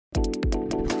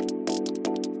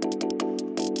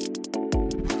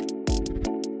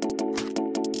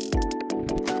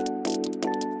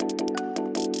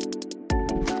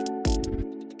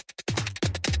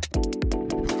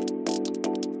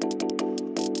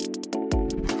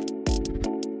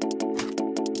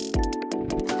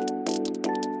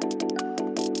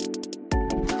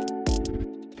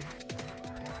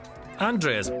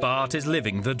Andreas Barth is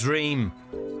living the dream.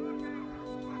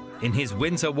 In his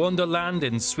winter wonderland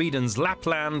in Sweden's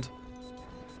Lapland,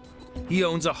 he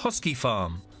owns a husky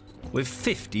farm with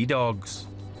 50 dogs.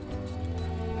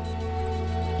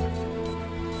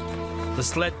 The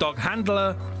sled dog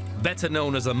handler, better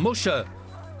known as a musher,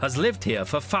 has lived here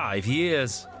for 5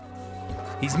 years.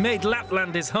 He's made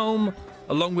Lapland his home,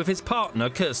 along with his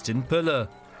partner Kerstin Puller.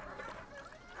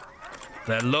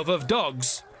 Their love of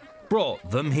dogs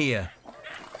brought them here.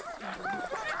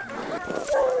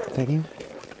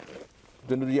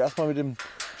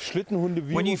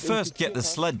 When you first get the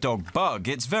sled dog bug,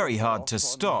 it's very hard to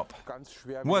stop.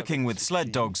 Working with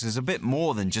sled dogs is a bit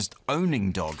more than just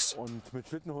owning dogs.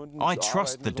 I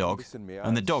trust the dog,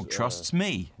 and the dog trusts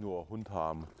me.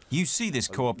 You see this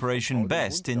cooperation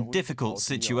best in difficult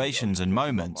situations and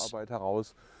moments.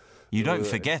 You don't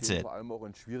forget it.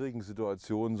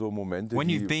 When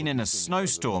you've been in a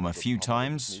snowstorm a few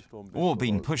times, or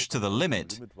been pushed to the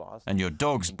limit, and your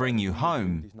dogs bring you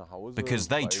home, because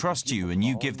they trust you and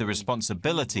you give the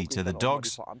responsibility to the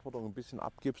dogs,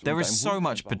 there is so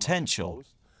much potential.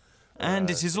 And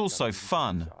it is also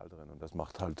fun.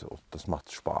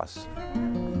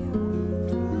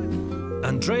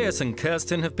 Andreas and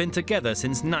Kerstin have been together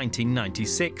since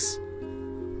 1996.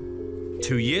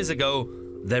 2 years ago,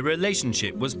 their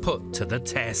relationship was put to the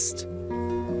test.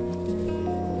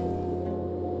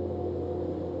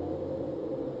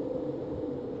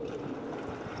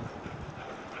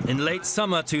 In late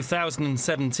summer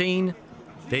 2017,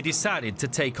 they decided to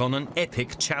take on an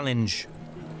epic challenge.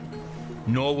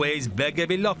 Norway's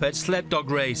Bergebylopet Sled Dog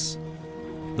Race,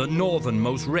 the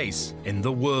northernmost race in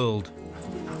the world.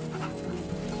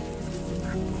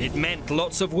 It meant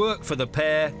lots of work for the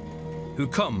pair, who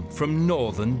come from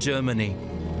northern Germany.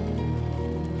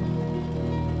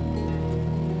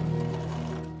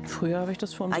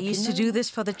 I used to do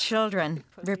this for the children,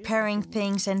 repairing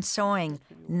things and sewing.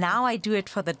 Now I do it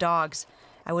for the dogs.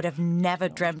 I would have never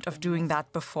dreamt of doing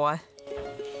that before.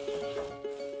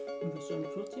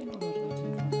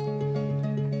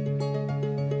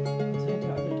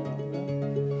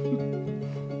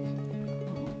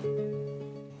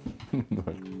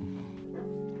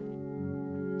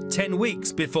 Ten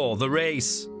weeks before the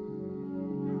race.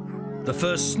 The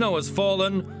first snow has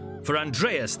fallen. For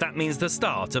Andreas, that means the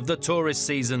start of the tourist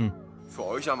season.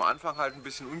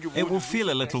 It will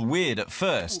feel a little weird at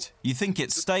first. You think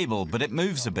it's stable, but it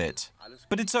moves a bit.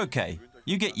 But it's okay.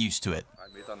 You get used to it.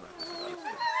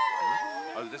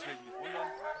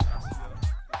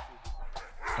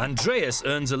 Andreas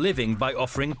earns a living by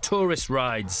offering tourist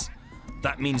rides.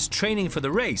 That means training for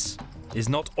the race is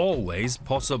not always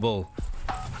possible.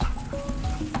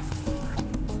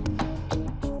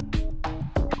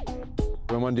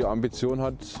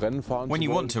 When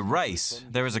you want to race,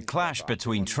 there is a clash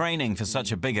between training for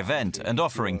such a big event and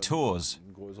offering tours.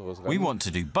 We want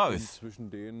to do both.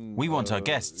 We want our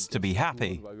guests to be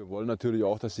happy.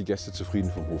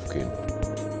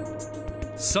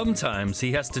 Sometimes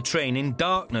he has to train in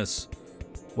darkness,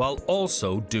 while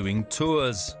also doing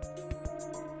tours.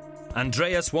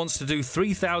 Andreas wants to do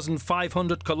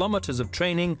 3,500 kilometers of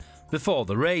training before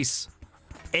the race.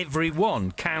 Every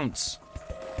one counts.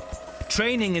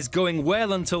 Training is going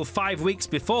well until 5 weeks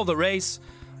before the race,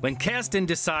 when Kerstin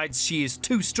decides she is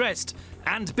too stressed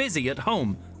and busy at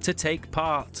home to take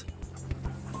part.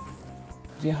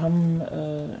 We have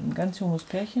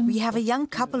a young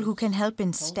couple who can help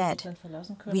instead.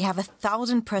 We have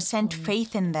 1,000%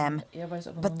 faith in them.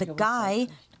 But the guy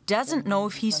doesn't know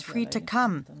if he's free to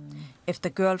come. If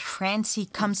the girl Francie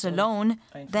comes alone,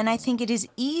 then I think it is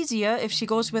easier if she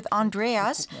goes with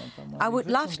Andreas. I would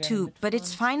love to, but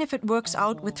it's fine if it works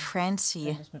out with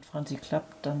Francie.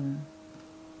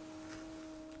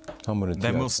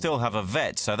 Then we'll still have a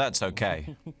vet, so that's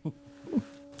okay.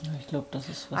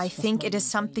 I think it is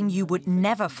something you would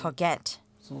never forget.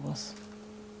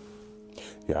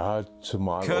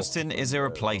 Kerstin is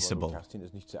irreplaceable.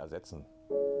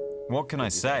 What can I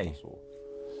say?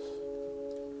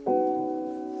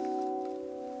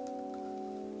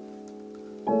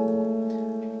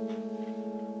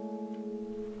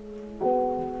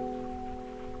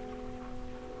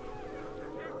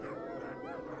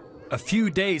 A few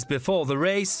days before the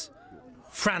race,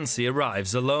 Francie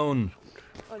arrives alone.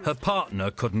 Her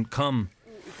partner couldn't come.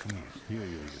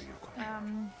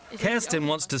 Kerstin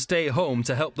wants to stay home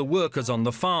to help the workers on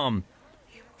the farm.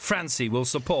 Francie will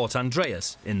support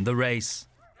Andreas in the race.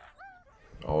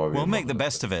 We'll make the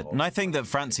best of it, and I think that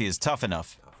Francie is tough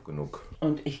enough.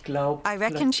 I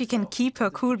reckon she can keep her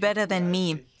cool better than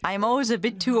me. I'm always a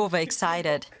bit too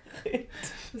overexcited.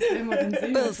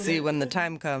 We'll see when the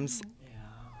time comes.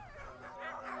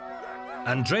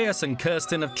 Andreas and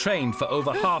Kirsten have trained for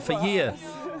over half a year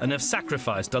and have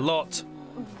sacrificed a lot.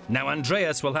 Now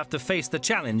Andreas will have to face the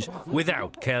challenge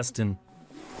without Kirsten.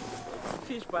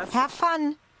 Have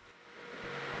fun.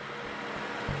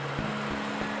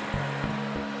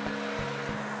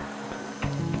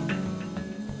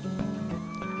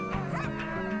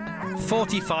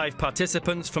 "45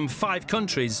 participants from 5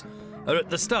 countries are at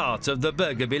the start of the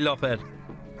Bergebylopet.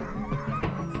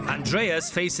 Andreas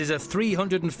faces a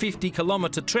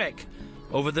 350-kilometer trek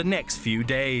over the next few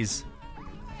days.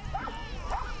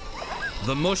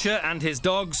 The musher and his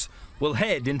dogs will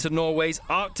head into Norway's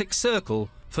Arctic Circle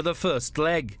for the first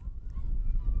leg.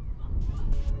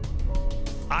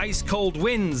 Ice-cold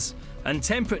winds and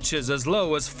temperatures as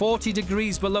low as 40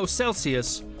 degrees below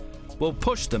Celsius will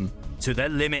push them to their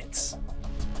limits.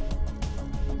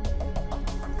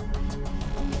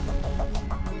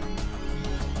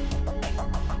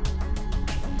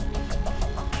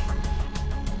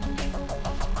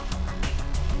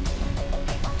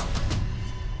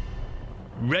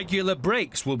 Regular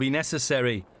breaks will be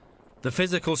necessary. The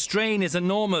physical strain is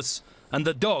enormous and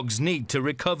the dogs need to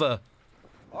recover.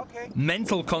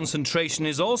 Mental concentration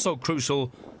is also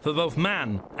crucial for both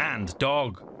man and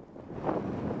dog.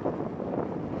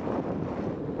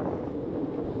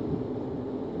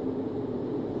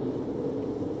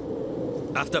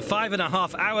 After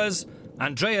 5.5 hours,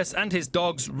 Andreas and his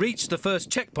dogs reach the first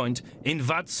checkpoint in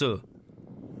Vadsø.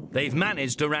 They've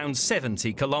managed around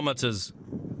 70 kilometers.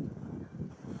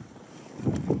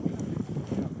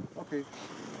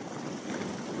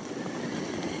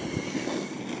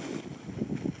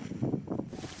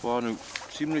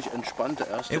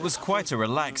 It was quite a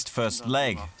relaxed first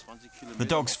leg. The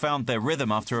dogs found their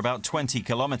rhythm after about 20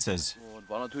 kilometers.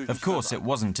 Of course, it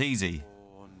wasn't easy.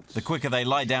 The quicker they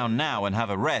lie down now and have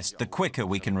a rest, the quicker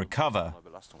we can recover.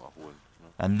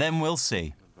 And then we'll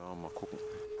see.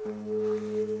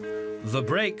 The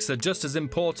breaks are just as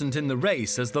important in the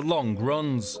race as the long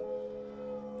runs.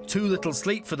 Too little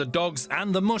sleep for the dogs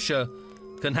and the musher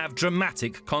can have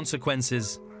dramatic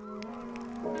consequences.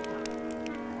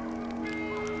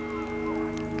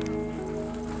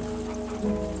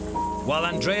 While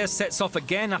Andreas sets off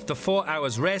again after 4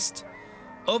 hours rest,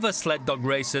 other sled dog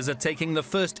racers are taking the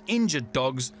first injured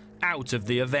dogs out of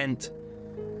the event.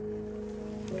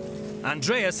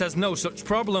 Andreas has no such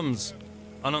problems,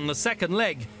 and on the second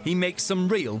leg he makes some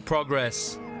real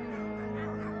progress.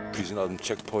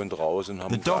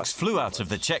 The dogs flew out of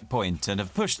the checkpoint and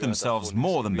have pushed themselves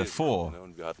more than before.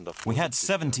 We had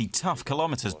 70 tough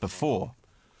kilometers before.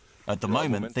 At the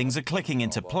moment, things are clicking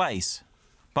into place,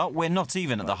 but we're not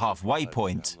even at the halfway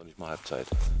point.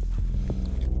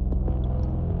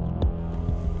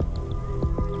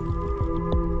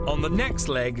 On the next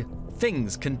leg,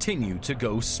 things continue to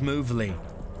go smoothly.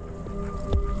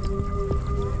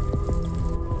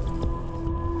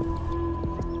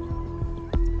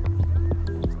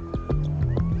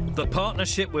 The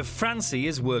partnership with Francie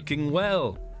is working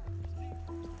well.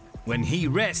 When he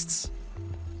rests,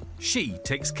 she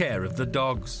takes care of the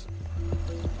dogs.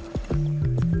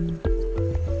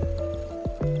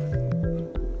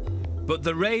 But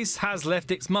the race has left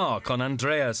its mark on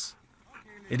Andreas.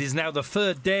 It is now the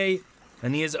third day,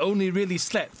 and he has only really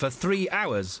slept for 3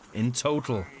 hours in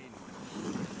total.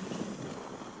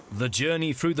 The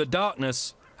journey through the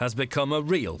darkness has become a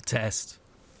real test.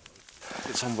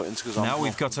 Now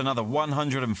we've got another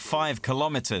 105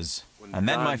 kilometers, and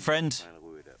then, my friend,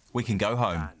 we can go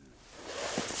home.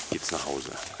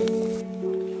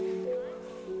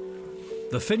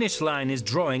 The finish line is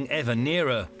drawing ever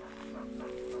nearer,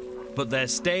 but their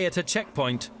stay at a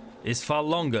checkpoint is far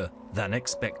longer than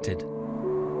expected.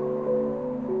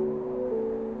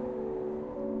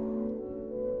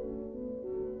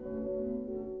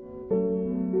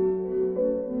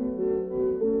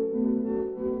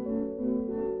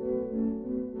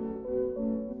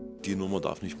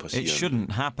 It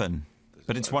shouldn't happen,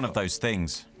 but it's one of those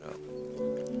things.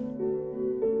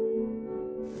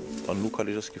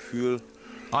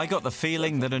 I got the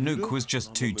feeling that Anouk was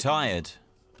just too tired,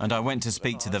 and I went to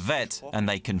speak to the vet, and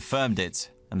they confirmed it,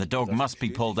 and the dog must be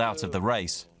pulled out of the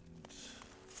race.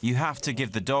 You have to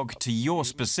give the dog to your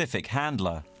specific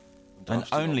handler, and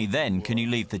only then can you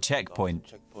leave the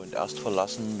checkpoint. Erst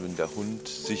verlassen, wenn der Hund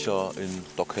sicher in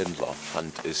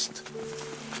Doghändlerhand ist.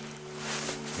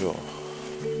 Ja.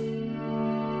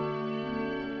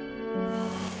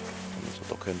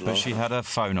 But she had her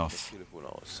phone off.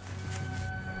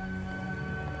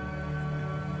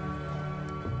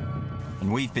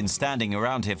 And we've been standing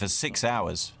around here for 6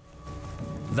 hours.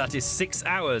 That is 6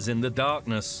 hours in the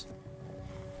darkness.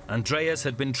 Andreas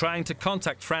had been trying to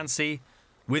contact Francie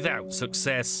without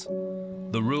success.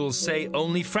 The rules say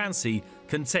only Francie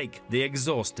can take the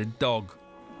exhausted dog.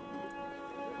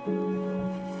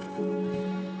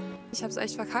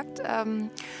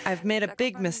 I've made a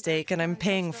big mistake and I'm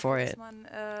paying for it.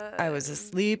 I was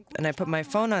asleep and I put my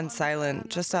phone on silent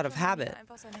just out of habit.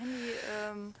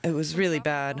 It was really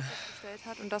bad.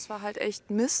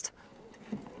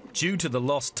 Due to the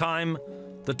lost time,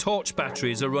 the torch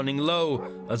batteries are running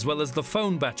low, as well as the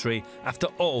phone battery after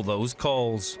all those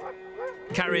calls.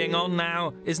 Carrying on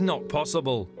now is not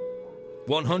possible.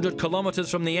 100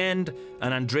 kilometers from the end,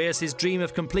 and Andreas' dream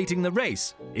of completing the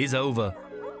race is over.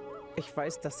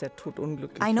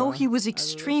 I know he was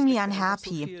extremely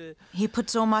unhappy. He put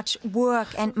so much work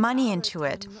and money into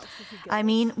it. I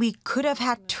mean, we could have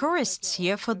had tourists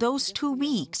here for those 2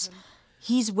 weeks.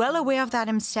 He's well aware of that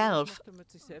himself.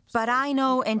 But I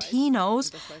know, and he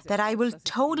knows, that I will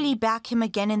totally back him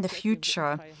again in the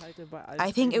future. I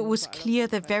think it was clear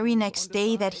the very next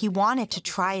day that he wanted to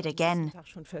try it again.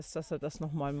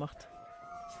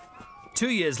 2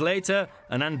 years later,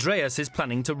 and Andreas is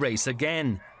planning to race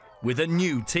again, with a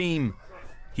new team.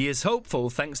 He is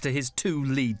hopeful thanks to his 2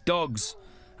 lead dogs.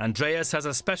 Andreas has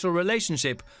a special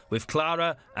relationship with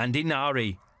Clara and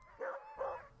Inari.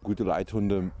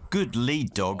 Good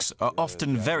lead dogs are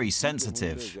often very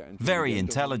sensitive, very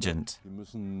intelligent.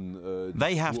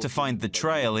 They have to find the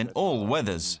trail in all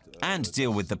weathers and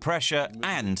deal with the pressure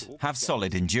and have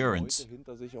solid endurance.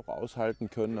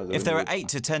 If there are 8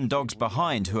 to 10 dogs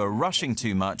behind who are rushing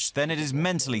too much, then it is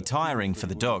mentally tiring for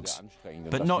the dogs.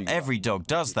 But not every dog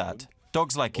does that.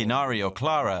 Dogs like Inari or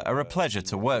Clara are a pleasure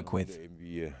to work with.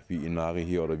 Wie Inari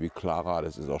hier oder wie Clara,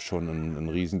 das ist auch schon ein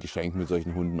Riesengeschenk, mit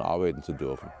solchen Hunden arbeiten zu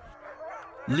dürfen.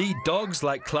 Lead dogs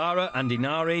like Clara and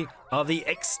Inari are the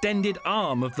extended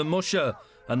arm of the musher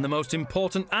and the most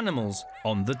important animals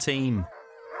on the team.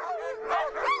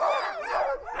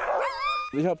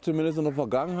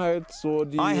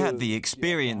 I had the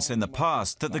experience in the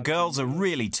past that the girls are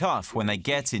really tough when they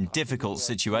get in difficult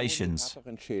situations.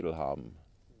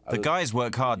 The guys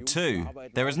work hard too.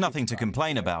 There is nothing to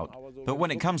complain about. But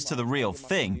when it comes to the real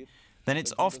thing, then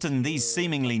it's often these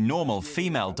seemingly normal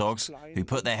female dogs who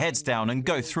put their heads down and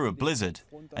go through a blizzard.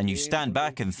 And you stand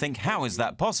back and think, how is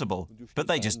that possible? But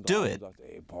they just do it.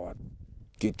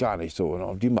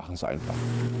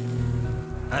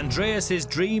 Andreas'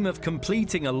 dream of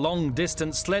completing a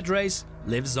long-distance sled race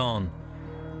lives on.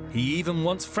 He even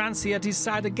wants Francie at his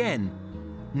side again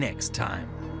next time.